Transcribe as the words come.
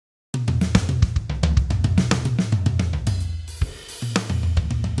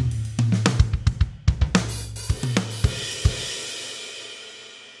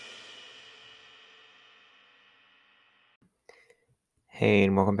Hey,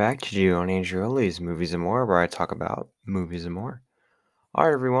 and welcome back to Gio and Angeli's Movies and More, where I talk about movies and more. All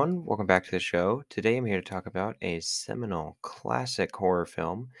right, everyone, welcome back to the show. Today I'm here to talk about a seminal classic horror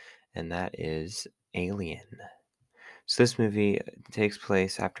film, and that is Alien. So, this movie takes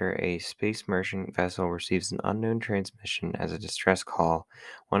place after a space merchant vessel receives an unknown transmission as a distress call.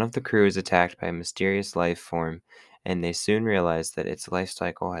 One of the crew is attacked by a mysterious life form, and they soon realize that its life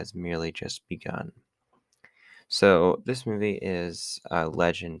cycle has merely just begun. So this movie is a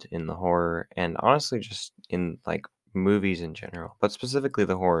legend in the horror and honestly just in like movies in general, but specifically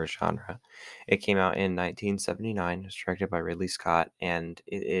the horror genre. It came out in 1979, it's directed by Ridley Scott, and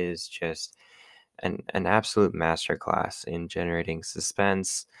it is just an absolute masterclass in generating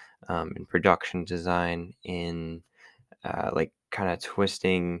suspense, in production design, in like kind of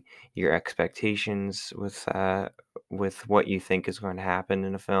twisting your expectations with what you think is going to happen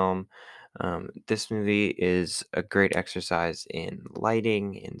in a film. This movie is a great exercise in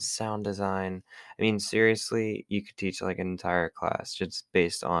lighting, in sound design. I mean, seriously, you could teach like an entire class just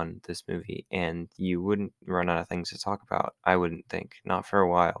based on this movie, and you wouldn't run out of things to talk about. I wouldn't think, not for a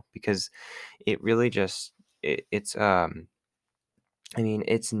while, because it really just it's I mean,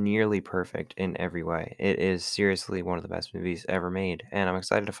 it's nearly perfect in every way. It is seriously one of the best movies ever made, and I'm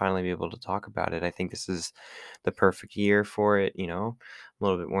excited to finally be able to talk about it. I think this is the perfect year for it, a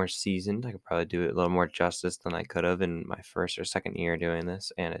little bit more seasoned. I could probably do it a little more justice than I could have in my first or second year doing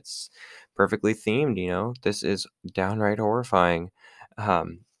this, and it's perfectly themed. This is downright horrifying.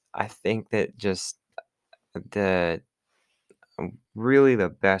 Um, I think that just the really the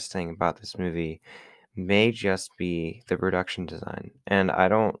best thing about this movie may just be the production design. And I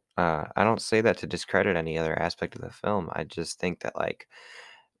don't say that to discredit any other aspect of the film. I just think that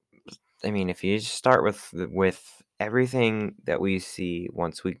I mean, if you just start with everything that we see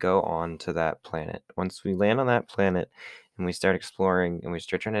once we go on to that planet, once we land on that planet and we start exploring and we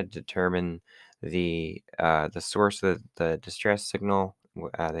start trying to determine the source of the distress signal.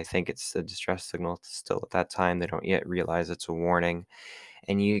 They think it's a distress signal still at that time. They don't yet realize it's a warning,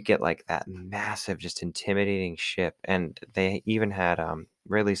 and you get like that massive, just intimidating ship. And they even had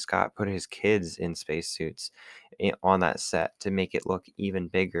Ridley Scott put his kids in spacesuits on that set to make it look even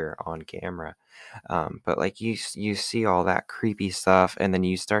bigger on camera. But like you see all that creepy stuff, and then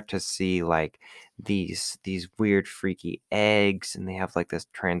you start to see like these weird freaky eggs, and they have like this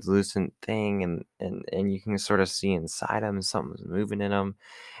translucent thing, and you can sort of see inside them something's moving in them,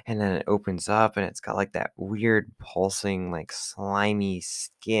 and then it opens up and it's got like that weird pulsing like slimy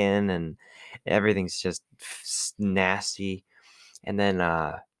skin, and everything's just nasty. And then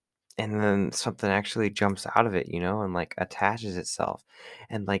uh and then something actually jumps out of it, and like attaches itself,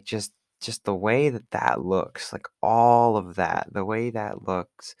 and like just the way that that looks, like all of that, the way that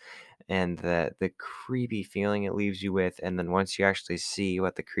looks, and the creepy feeling it leaves you with, and then once you actually see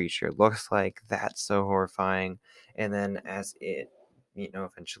what the creature looks like, that's so horrifying. And then as it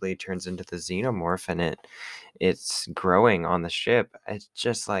eventually turns into the xenomorph, and it's growing on the ship, it's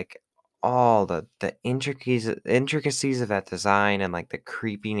just like all the intricacies of that design, and like the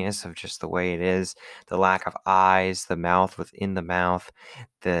creepiness of just the way it is, the lack of eyes, the mouth within the mouth,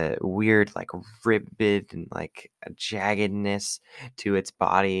 the weird like ribbed and like a jaggedness to its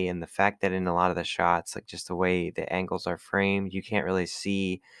body, and the fact that in a lot of the shots, like just the way the angles are framed, you can't really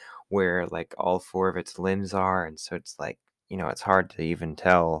see where like all four of its limbs are, and so it's like, it's hard to even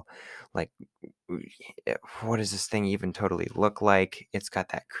tell like what does this thing even totally look like. It's got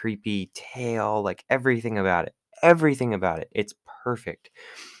that creepy tail, like everything about it, it's perfect.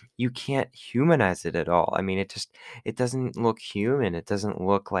 You can't humanize it at all. I mean, it doesn't look human. It doesn't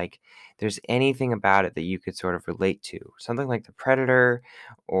look like there's anything about it that you could sort of relate to. Something like The Predator,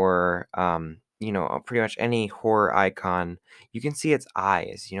 or pretty much any horror icon. You can see its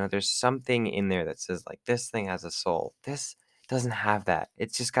eyes. There's something in there that says like this thing has a soul. This doesn't have that.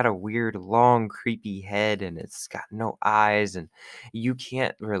 It's just got a weird, long, creepy head, and it's got no eyes, and you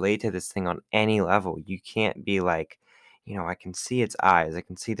can't relate to this thing on any level. You can't be like, I can see its eyes. I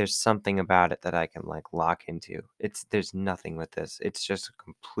can see there's something about it that I can like lock into. There's nothing with this. It's just a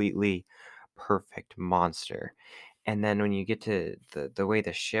completely perfect monster. And then when you get to the way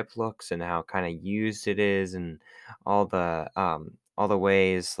the ship looks and how kind of used it is, and all the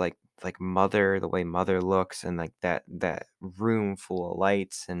ways like the way Mother looks, and like that room full of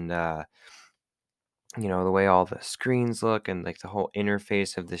lights, and the way all the screens look, and like the whole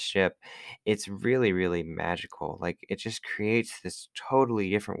interface of the ship, it's really, really magical. Like it just creates this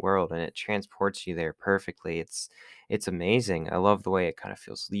totally different world, and it transports you there perfectly. it's amazing. I love the way it kind of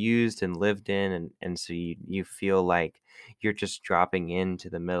feels used and lived in, and so you feel like you're just dropping into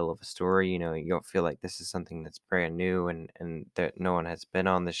the middle of a story. You don't feel like this is something that's brand new and that no one has been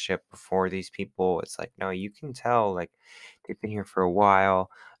on the ship before these people. It's like, no, you can tell like they've been here for a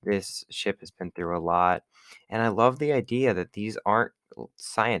while. This ship has been through a lot. And I love the idea that these aren't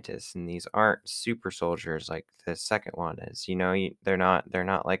scientists and these aren't super soldiers like the second one is. They're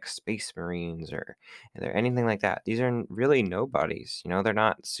not like space marines or they're anything like that. These are really nobodies. They're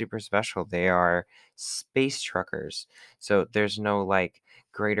not super special. They are space truckers. So there's no like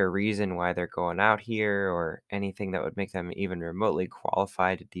greater reason why they're going out here or anything that would make them even remotely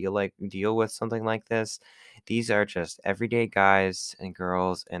qualified to deal with something like this. These are just everyday guys and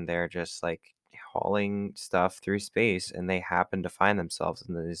girls, and they're just like hauling stuff through space, and they happen to find themselves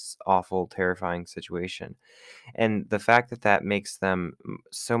in this awful, terrifying situation. And the fact that that makes them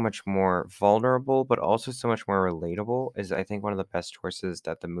so much more vulnerable, but also so much more relatable is, I think, one of the best choices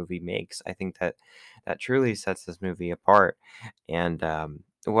that the movie makes. I think that that truly sets this movie apart. And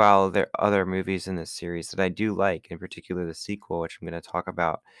while there are other movies in this series that I do like, in particular the sequel, which I'm going to talk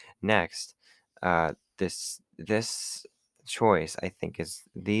about next, this choice I think is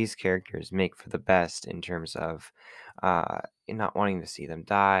these characters make for the best in terms of not wanting to see them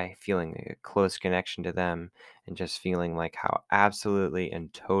die, feeling a close connection to them, and just feeling like how absolutely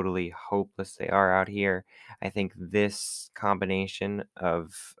and totally hopeless they are out here. I think this combination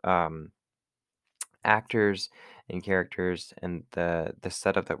of actors and characters and the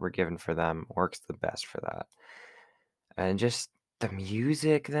setup that we're given for them works the best for that. And just the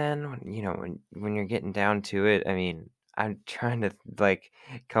music then, when you're getting down to it, I mean, I'm trying to like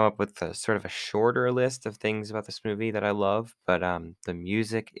come up with a sort of a shorter list of things about this movie that I love, but the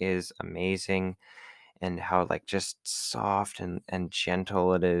music is amazing and how like just soft and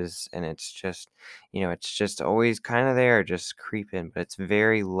gentle it is, and it's just always kind of there, just creeping, but it's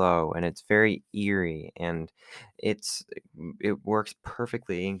very low and it's very eerie, and it's it works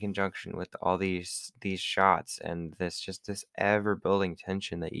perfectly in conjunction with all these shots and this ever building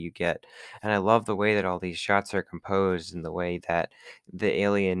tension that you get. And I love the way that all these shots are composed and the way that the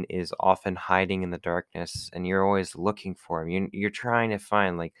alien is often hiding in the darkness and you're always looking for him. You're trying to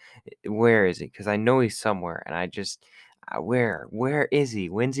find like, where is he? Because I know he's somewhere, and I just, where is he?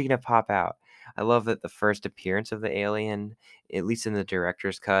 When's he gonna pop out? I love that the first appearance of the alien, at least in the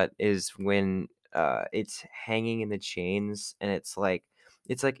director's cut, is when it's hanging in the chains, and it's like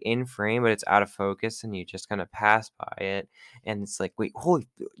in frame, but it's out of focus, and you just kind of pass by it, and it's like, wait, holy,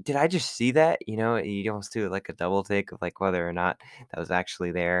 did I just see that? You almost do like a double take of like whether or not that was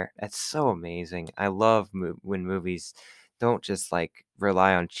actually there. That's so amazing. I love when movies don't just like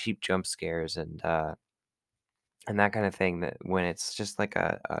rely on cheap jump scares and that kind of thing, that when it's just like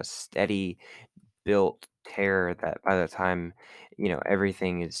a steady built terror that by the time,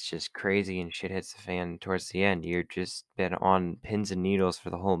 everything is just crazy and shit hits the fan towards the end, you're just been on pins and needles for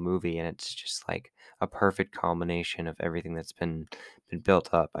the whole movie, and it's just like a perfect combination of everything that's been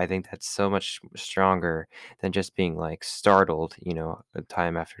built up. I think that's so much stronger than just being like startled,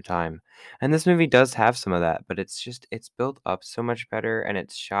 time after time. And this movie does have some of that, but it's built up so much better and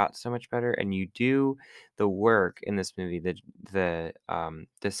it's shot so much better, and you do the work in this movie. The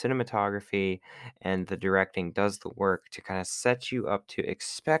cinematography and the directing does the work to kind of set you up to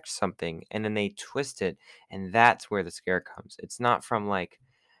expect something, and then they twist it, and that's where the scare comes. It's not from like,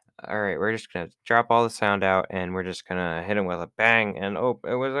 all right, we're just gonna drop all the sound out and we're just gonna hit him with a bang, and oh,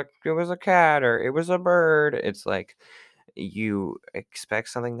 it was a cat or it was a bird. It's like you expect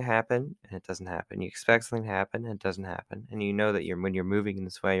something to happen and it doesn't happen. You expect something to happen and it doesn't happen. And you know that when you're moving in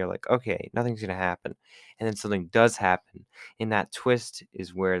this way, you're like, okay, nothing's gonna happen. And then something does happen. And that twist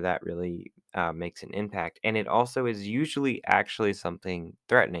is where that really makes an impact. And it also is usually actually something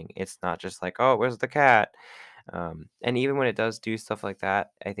threatening. It's not just like, oh, where's the cat? And even when it does do stuff like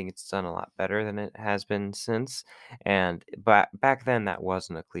that, I think it's done a lot better than it has been since. And but back then that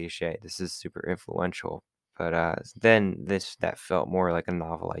wasn't a cliche. This is super influential. But then that felt more like a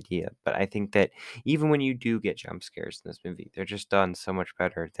novel idea. But I think that even when you do get jump scares in this movie, they're just done so much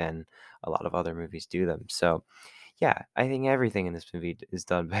better than a lot of other movies do them. So yeah, I think everything in this movie is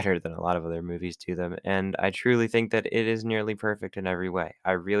done better than a lot of other movies do them, and I truly think that it is nearly perfect in every way.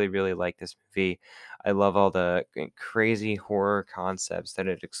 I really, really like this movie. I love all the crazy horror concepts that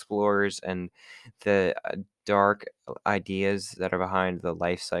it explores and the dark ideas that are behind the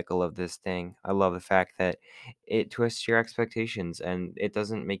life cycle of this thing. I love the fact that it twists your expectations and it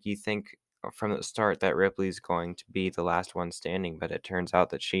doesn't make you think from the start that Ripley's going to be the last one standing, but it turns out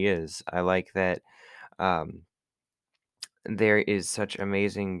that she is. I like that. Um, there is such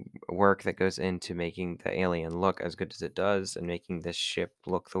amazing work that goes into making the alien look as good as it does and making this ship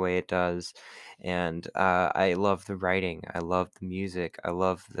look the way it does. And I love the writing. I love the music. I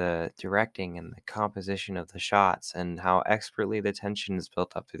love the directing and the composition of the shots and how expertly the tension is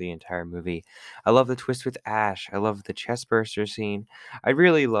built up through the entire movie. I love the twist with Ash. I love the chestburster scene. I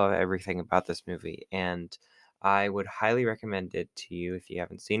really love everything about this movie. And I would highly recommend it to you if you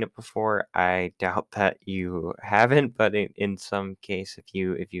haven't seen it before. I doubt that you haven't, but in some case, if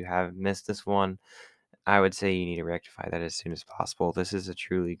you have missed this one, I would say you need to rectify that as soon as possible. This is a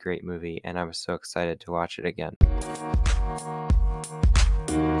truly great movie, and I was so excited to watch it again.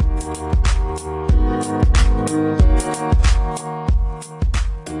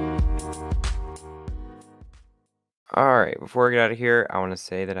 All right, before I get out of here, I want to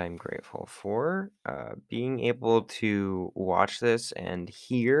say that I'm grateful for being able to watch this and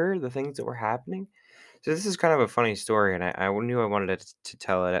hear the things that were happening. So this is kind of a funny story, and I knew I wanted to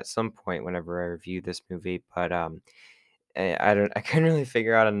tell it at some point whenever I reviewed this movie, but I don't I couldn't really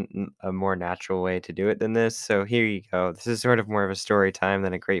figure out a more natural way to do it than this. So here you go. This is sort of more of a story time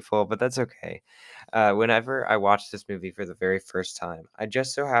than a grateful, but that's okay. Whenever I watched this movie for the very first time, I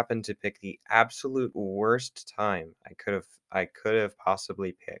just so happened to pick the absolute worst time I could have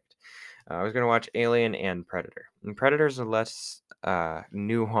possibly picked. I was gonna watch Alien and Predator. And Predator's a less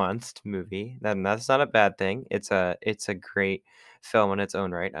nuanced movie. And that's not a bad thing. It's a great film in its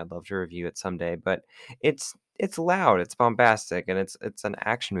own right. I'd love to review it someday, but it's loud, it's bombastic, and it's an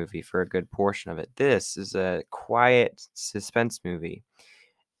action movie for a good portion of it. This is a quiet suspense movie,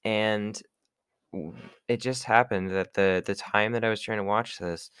 and it just happened that the time that I was trying to watch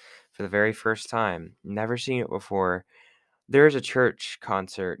this for the very first time, never seen it before, there's a church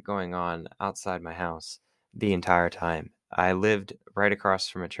concert going on outside my house the entire time. I lived right across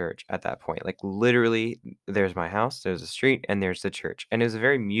from a church at that point. Like literally, there's my house, there's a street, and there's the church. And it was a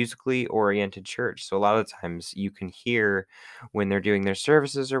very musically oriented church. So a lot of times you can hear when they're doing their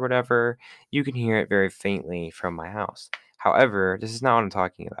services or whatever, you can hear it very faintly from my house. However, this is not what I'm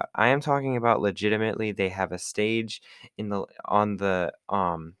talking about. I am talking about legitimately they have a stage in the on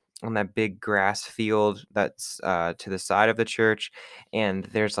that big grass field that's to the side of the church, and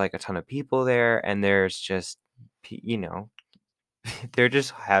there's like a ton of people there, and there's just you know they're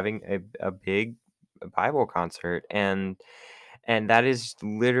just having a big Bible concert, and that is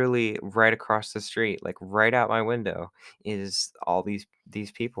literally right across the street, like right out my window is all these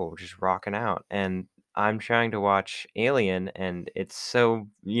people just rocking out, and I'm trying to watch Alien, and it's so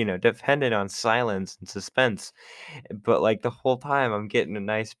dependent on silence and suspense, but like the whole time I'm getting a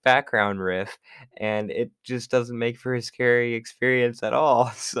nice background riff, and it just doesn't make for a scary experience at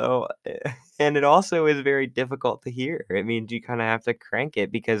all. So and it also is very difficult to hear. It means you kind of have to crank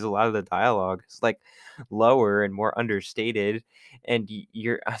it because a lot of the dialogue is like lower and more understated, and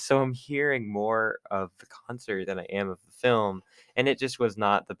you're so I'm hearing more of the concert than I am of the film, and it just was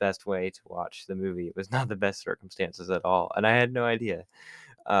not the best way to watch the movie. It was not the best circumstances at all, and I had no idea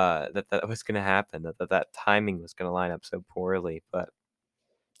that was gonna happen, that timing was gonna line up so poorly, but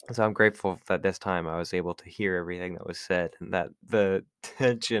so I'm grateful that this time I was able to hear everything that was said and that the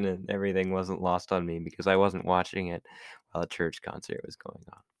tension and everything wasn't lost on me because I wasn't watching it while a church concert was going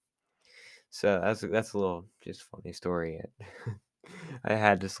on. So that's a little just funny story. I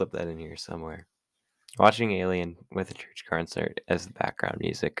had to slip that in here somewhere. Watching Alien with a church concert as the background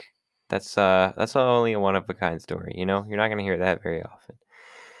music. That's only a one of a kind story, you know? You're not gonna hear that very often.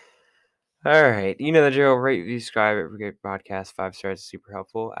 All right. You know the drill. Rate, review, subscribe. Every great podcast. 5 stars is super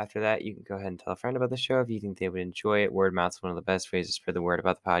helpful. After that, you can go ahead and tell a friend about the show if you think they would enjoy it. Word mouth is one of the best ways to spread the word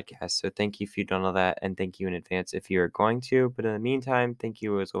about the podcast. So thank you if you've done all that, and thank you in advance if you are going to. But in the meantime, thank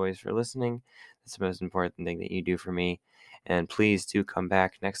you as always for listening. That's the most important thing that you do for me. And please do come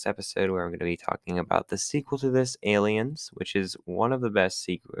back next episode where I'm going to be talking about the sequel to this, Aliens, which is one of the best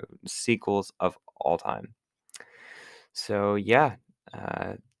sequels of all time. So yeah,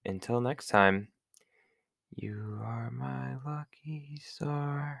 uh, until next time. You are my lucky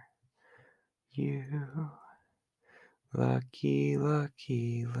star. You lucky,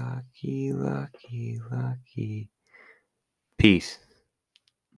 lucky, lucky, lucky, lucky. Peace.